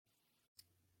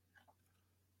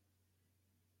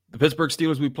Pittsburgh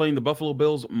Steelers will be playing the Buffalo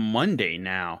Bills Monday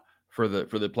now for the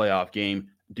playoff game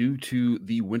due to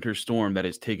the winter storm that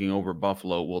is taking over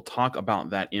Buffalo. We'll talk about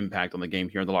that impact on the game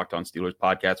here on the Locked On Steelers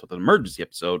podcast with an emergency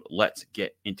episode. Let's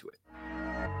get into it.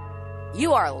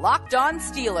 You are Locked On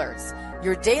Steelers,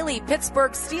 your daily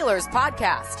Pittsburgh Steelers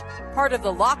podcast, part of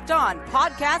the Locked On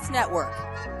Podcast Network,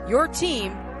 your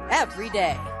team every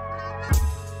day.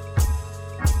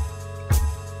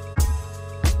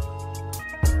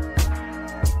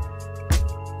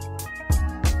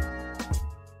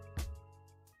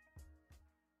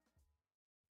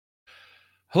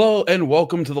 Hello and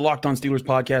welcome to the Locked On Steelers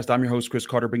podcast. I'm your host, Chris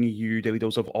Carter, bringing you your daily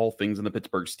dose of all things in the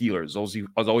Pittsburgh Steelers.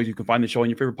 As always, you can find the show on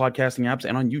your favorite podcasting apps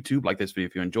and on YouTube. Like this video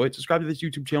if you enjoy it. Subscribe to this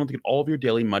YouTube channel to get all of your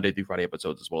daily Monday through Friday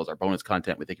episodes, as well as our bonus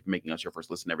content. We thank you for making us your first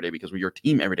listen every day because we're your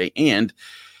team every day. And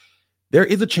there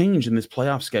is a change in this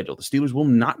playoff schedule. The Steelers will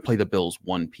not play the Bills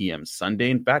 1 p.m. Sunday.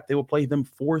 In fact, they will play them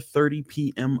 4:30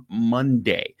 p.m.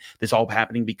 Monday. This all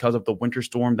happening because of the winter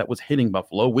storm that was hitting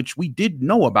Buffalo, which we did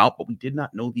know about, but we did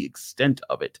not know the extent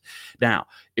of it. Now,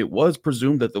 it was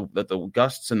presumed that the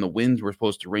gusts and the winds were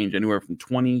supposed to range anywhere from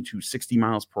 20 to 60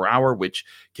 miles per hour, which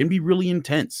can be really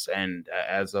intense. And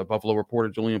as a Buffalo reporter,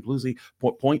 Julian Paluzzi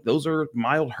point, those are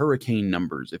mild hurricane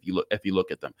numbers if you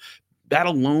look at them. That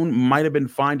alone might have been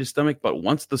fine to stomach, but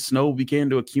once the snow began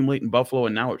to accumulate in Buffalo,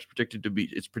 and now it's projected to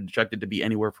be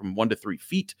anywhere from 1 to 3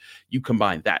 feet, you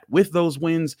combine that with those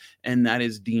winds, and that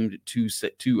is deemed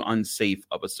too unsafe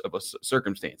of a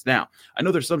circumstance. Now, I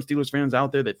know there's some Steelers fans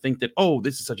out there that think that,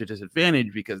 this is such a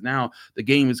disadvantage because now the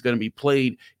game is going to be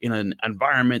played in an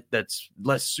environment that's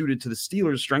less suited to the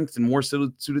Steelers' strengths and more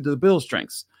suited to the Bills'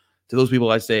 strengths. To those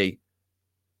people, I say,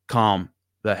 calm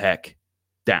the heck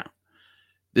down.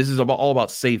 This is all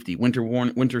about safety.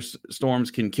 Winter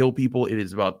storms can kill people. It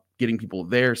is about getting people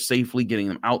there safely, getting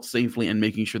them out safely, and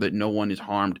making sure that no one is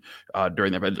harmed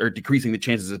during that, or decreasing the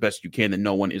chances as best you can that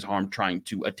no one is harmed trying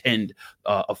to attend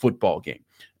a football game.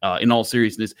 In all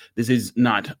seriousness, this is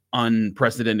not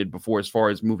unprecedented before as far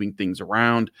as moving things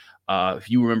around.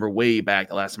 If you remember way back,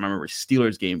 the last time I remember a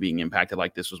Steelers game being impacted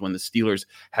like this was when the Steelers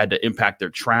had to impact their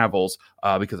travels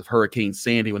because of Hurricane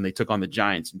Sandy when they took on the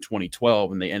Giants in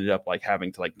 2012, and they ended up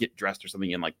having to get dressed or something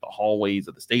in the hallways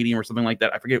of the stadium or something like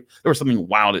that. I forget. There was something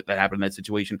wild that happened in that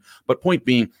situation. But point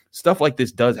being, stuff like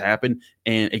this does happen,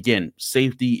 and again,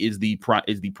 safety is the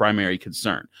primary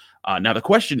concern. Now, the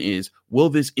question is, will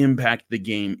this impact the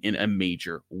game in a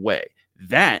major way?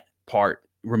 That part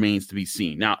remains to be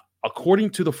seen. Now, according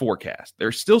to the forecast,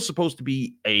 there's still supposed to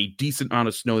be a decent amount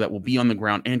of snow that will be on the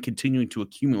ground and continuing to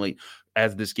accumulate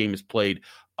as this game is played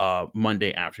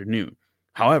Monday afternoon.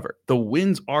 However, the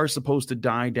winds are supposed to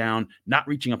die down, not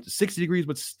reaching up to 60 degrees,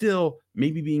 but still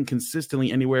maybe being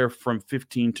consistently anywhere from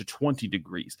 15 to 20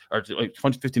 degrees, or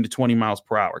 15 to 20 miles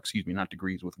per hour, not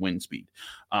degrees with wind speed.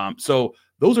 So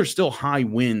those are still high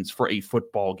winds for a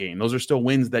football game. Those are still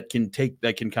winds that can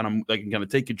kind of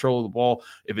take control of the ball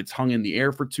if it's hung in the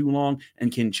air for too long and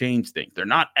can change things. They're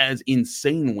not as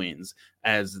insane winds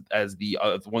as the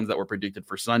ones that were predicted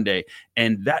for Sunday,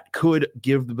 and that could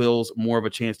give the Bills more of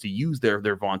a chance to use their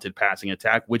vaunted passing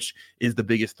attack, which is the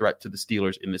biggest threat to the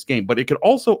Steelers in this game. But it could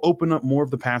also open up more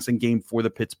of the passing game for the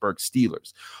Pittsburgh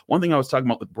Steelers. One thing I was talking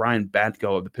about with Brian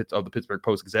Batko of the Pittsburgh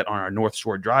Post-Gazette on our North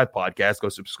Shore Drive podcast, go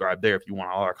subscribe there if you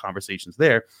want all our conversations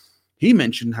there. He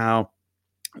mentioned how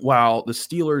while the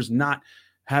Steelers not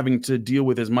having to deal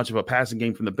with as much of a passing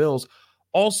game from the Bills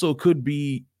also could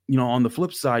be, on the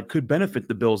flip side, could benefit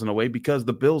the Bills in a way because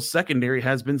the Bills secondary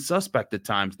has been suspect at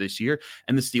times this year,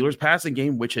 and the Steelers passing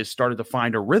game, which has started to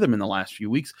find a rhythm in the last few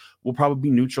weeks, will probably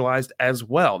be neutralized as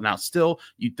well. Now, still,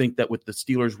 you'd think that with the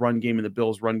Steelers run game and the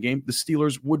Bills run game, the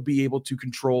Steelers would be able to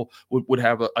control, would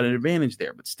have an advantage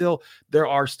there, but still, there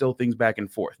are still things back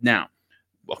and forth. Now,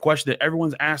 a question that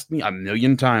everyone's asked me a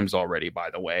million times already, by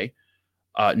the way,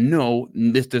 no,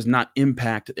 this does not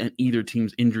impact either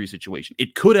team's injury situation.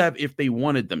 It could have if they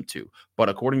wanted them to, but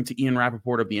according to Ian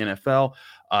Rappaport of the NFL,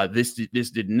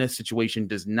 this situation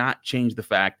does not change the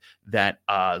fact that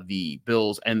the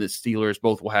Bills and the Steelers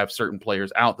both will have certain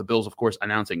players out. The Bills, of course,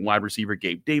 announcing wide receiver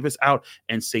Gabe Davis out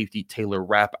and safety Taylor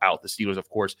Rapp out. The Steelers, of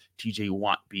course, TJ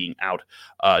Watt being out.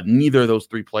 Neither of those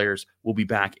three players will be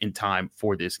back in time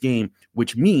for this game,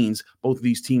 which means both of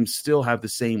these teams still have the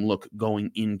same look going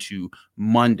into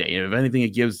Monday. And if anything, it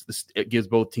gives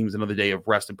both teams another day of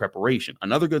rest and preparation.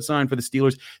 Another good sign for the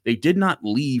Steelers, they did not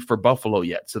leave for Buffalo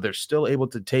yet, so they're still able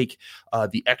to take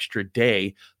the extra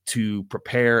day to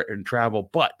prepare and travel.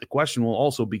 But the question will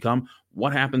also become,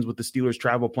 What happens with the Steelers'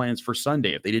 travel plans for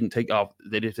Sunday if they didn't take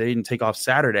off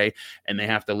Saturday and they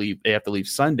have to leave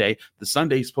Sunday? The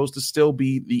Sunday is supposed to still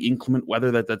be the inclement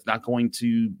weather that's not going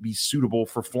to be suitable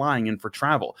for flying and for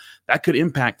travel. That could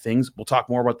impact things. We'll talk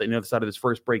more about that on the other side of this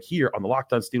first break here on the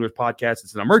Locked On Steelers podcast.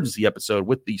 It's an emergency episode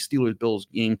with the Steelers-Bills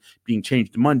game being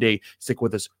changed to Monday. Stick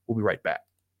with us. We'll be right back.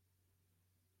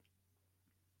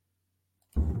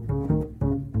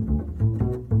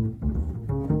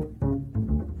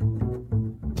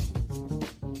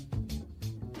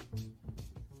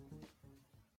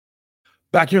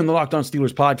 Back here on the Locked On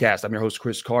Steelers podcast, I'm your host,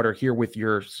 Chris Carter, here with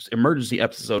your emergency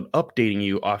episode updating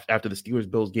you after the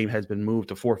Steelers-Bills game has been moved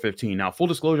to 4:15. Now, full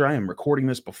disclosure, I am recording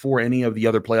this before any of the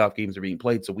other playoff games are being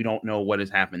played, so we don't know what has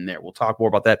happened there. We'll talk more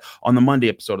about that on the Monday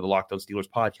episode of the Locked On Steelers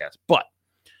podcast. But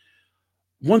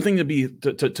one thing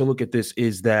to look at this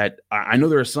is that I know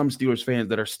there are some Steelers fans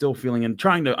that are still feeling and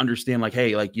trying to understand, like,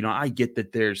 hey, like, I get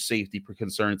that there's safety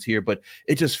concerns here, but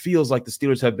it just feels like the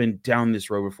Steelers have been down this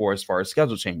road before as far as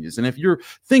schedule changes. And if you're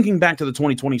thinking back to the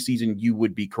 2020 season, you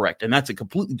would be correct. And that's a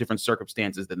completely different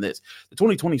circumstances than this. The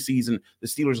 2020 season, the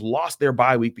Steelers lost their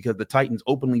bye week because the Titans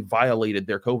openly violated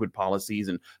their COVID policies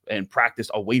and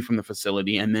practiced away from the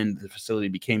facility. And then the facility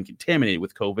became contaminated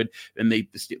with COVID. And the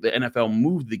NFL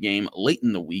moved the game late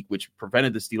in the week, which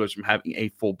prevented the Steelers from having a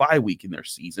full bye week in their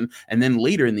season. And then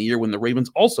later in the year, when the Ravens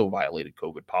also violated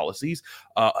COVID policies,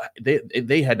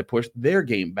 they had to push their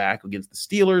game back against the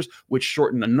Steelers, which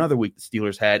shortened another week the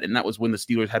Steelers had. And that was when the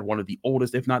Steelers had one of the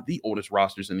oldest, if not the oldest,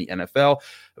 rosters in the NFL.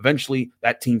 Eventually,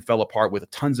 that team fell apart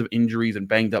with tons of injuries and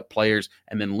banged up players,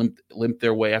 and then limped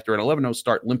their way after an 11-0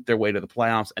 start, limped their way to the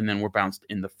playoffs, and then were bounced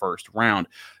in the first round.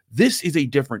 This is a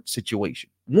different situation.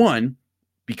 One,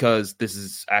 because this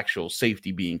is actual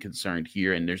safety being concerned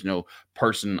here, and there's no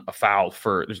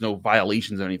there's no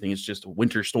violations or anything. It's just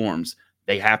winter storms.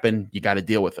 They happen. You got to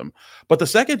deal with them. But the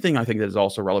second thing I think that is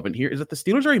also relevant here is that the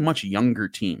Steelers are a much younger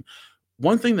team.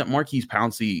 One thing that Marquise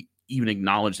Pouncey even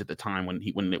acknowledged at the time when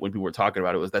people were talking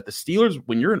about it was that the Steelers,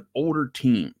 when you're an older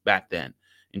team back then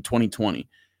in 2020,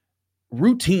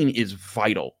 routine is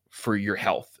vital for your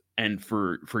health and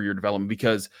for your development,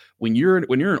 because when you're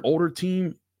an older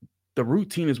team, the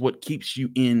routine is what keeps you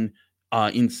in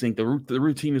sync. The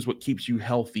routine is what keeps you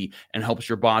healthy and helps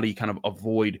your body kind of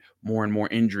avoid more and more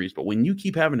injuries. But when you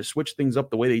keep having to switch things up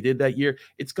the way they did that year,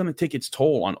 it's going to take its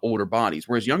toll on older bodies,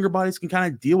 whereas younger bodies can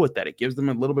kind of deal with that. It gives them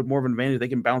a little bit more of an advantage. They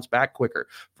can bounce back quicker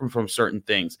from certain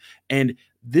things. And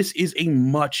this is a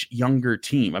much younger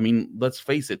team. I mean, let's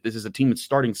face it. This is a team that's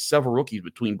starting several rookies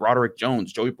between Broderick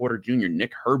Jones, Joey Porter Jr.,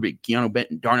 Nick Herbig, Keanu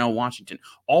Benton, Darnell Washington,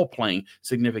 all playing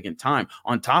significant time,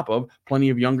 on top of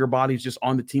plenty of younger bodies just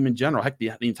on the team in general. Heck,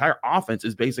 the entire offense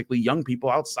is basically young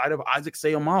people outside of Isaac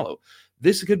Seumalo.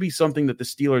 This could be something that the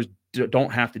Steelers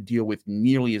don't have to deal with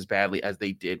nearly as badly as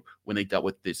they did when they dealt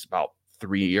with this about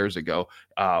 3 years ago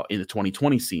in the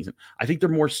 2020 season. I think they're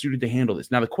more suited to handle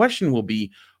this. Now, the question will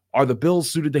be, are the Bills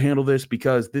suited to handle this?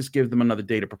 Because this gives them another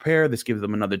day to prepare. This gives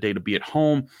them another day to be at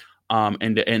home.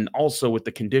 And also with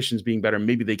the conditions being better,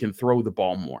 maybe they can throw the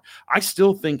ball more. I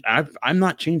still think I'm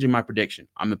not changing my prediction.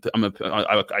 I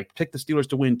picked the Steelers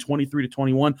to win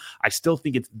 23-21. I still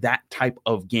think it's that type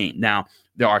of game. Now,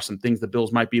 there are some things the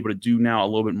Bills might be able to do now a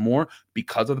little bit more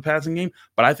because of the passing game,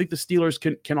 but I think the Steelers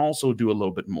can also do a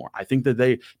little bit more. I think that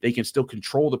they can still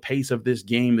control the pace of this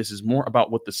game. This is more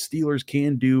about what the Steelers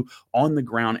can do on the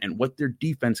ground and what their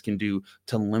defense can do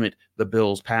to limit the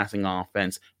Bills' passing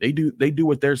offense. They do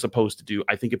what they're supposed to do.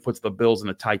 I think it puts the Bills in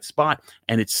a tight spot,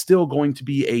 and it's still going to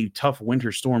be a tough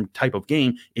winter storm type of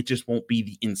game. It just won't be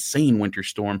the insane winter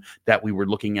storm that we were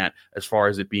looking at as far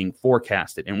as it being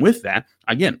forecasted. And with that,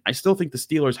 again, I still think the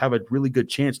Steelers have a really good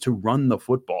chance to run the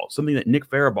football. Something that Nick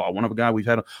Farabaugh, one of the guys we've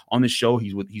had on this show,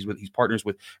 he's partners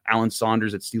with Alan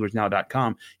Saunders at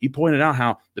SteelersNow.com. He pointed out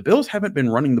how the Bills haven't been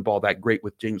running the ball that great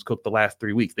with James Cook the last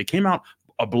 3 weeks. They came out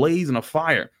ablaze and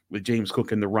afire with James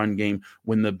Cook in the run game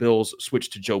when the Bills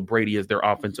switched to Joe Brady as their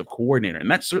offensive coordinator.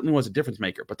 And that certainly was a difference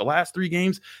maker. But the last 3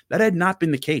 games, that had not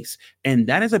been the case. And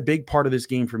that is a big part of this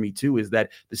game for me too, is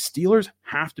that the Steelers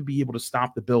have to be able to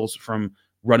stop the Bills from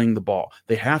running the ball.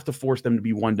 They have to force them to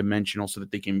be one-dimensional so that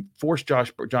they can force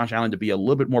Josh Allen to be a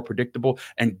little bit more predictable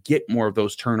and get more of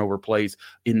those turnover plays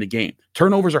in the game.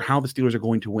 Turnovers are how the Steelers are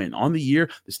going to win. On the year,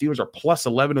 the Steelers are plus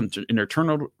 11 in their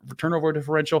turnover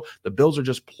differential. The Bills are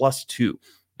just plus 2.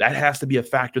 That has to be a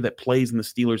factor that plays in the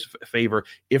Steelers' favor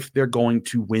if they're going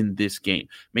to win this game.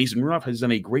 Mason Rudolph has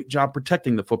done a great job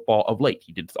protecting the football of late.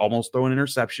 He did almost throw an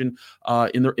interception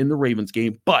in the Ravens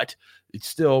game, but it's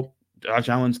still Josh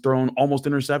Allen's thrown almost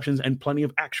interceptions and plenty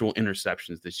of actual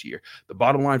interceptions this year. The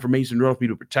bottom line for Mason Rudolph be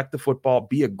to protect the football,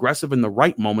 be aggressive in the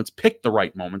right moments, pick the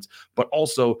right moments, but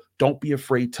also don't be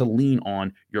afraid to lean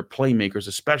on your playmakers,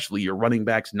 especially your running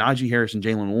backs, Najee Harris and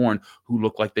Jaylen Warren, who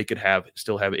look like they could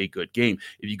still have a good game.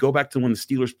 If you go back to when the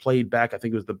Steelers played back, I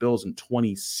think it was the Bills in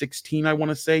 2016, I want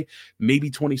to say, maybe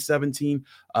 2017,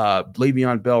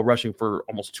 Le'Veon Bell rushing for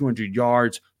almost 200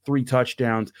 yards, 3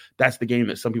 touchdowns. That's the game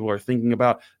that some people are thinking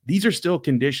about. These are still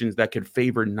conditions that could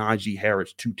favor Najee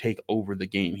Harris to take over the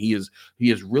game. He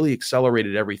has really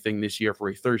accelerated everything this year for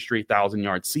a third straight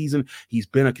 1,000-yard season. He's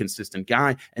been a consistent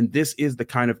guy, and this is the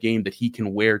kind of game that he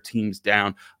can wear teams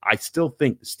down. I still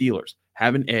think the Steelers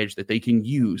have an edge that they can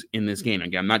use in this game.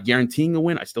 Again, I'm not guaranteeing a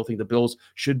win. I still think the Bills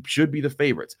should be the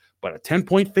favorites, but a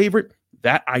 10-point favorite,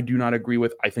 that I do not agree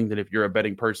with. I think that if you're a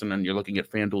betting person and you're looking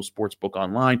at FanDuel Sportsbook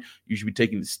online, you should be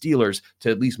taking the Steelers to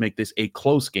at least make this a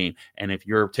close game. And if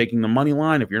you're taking the money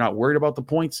line, if you're not worried about the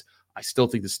points, I still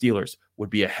think the Steelers would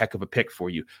be a heck of a pick for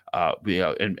you,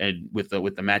 and with the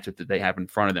matchup that they have in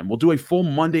front of them. We'll do a full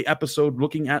Monday episode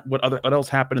looking at what else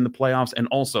happened in the playoffs and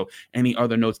also any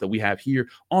other notes that we have here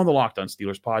on the Locked On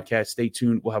Steelers podcast. Stay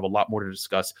tuned. We'll have a lot more to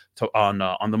discuss on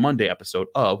the Monday episode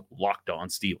of Locked On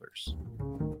Steelers.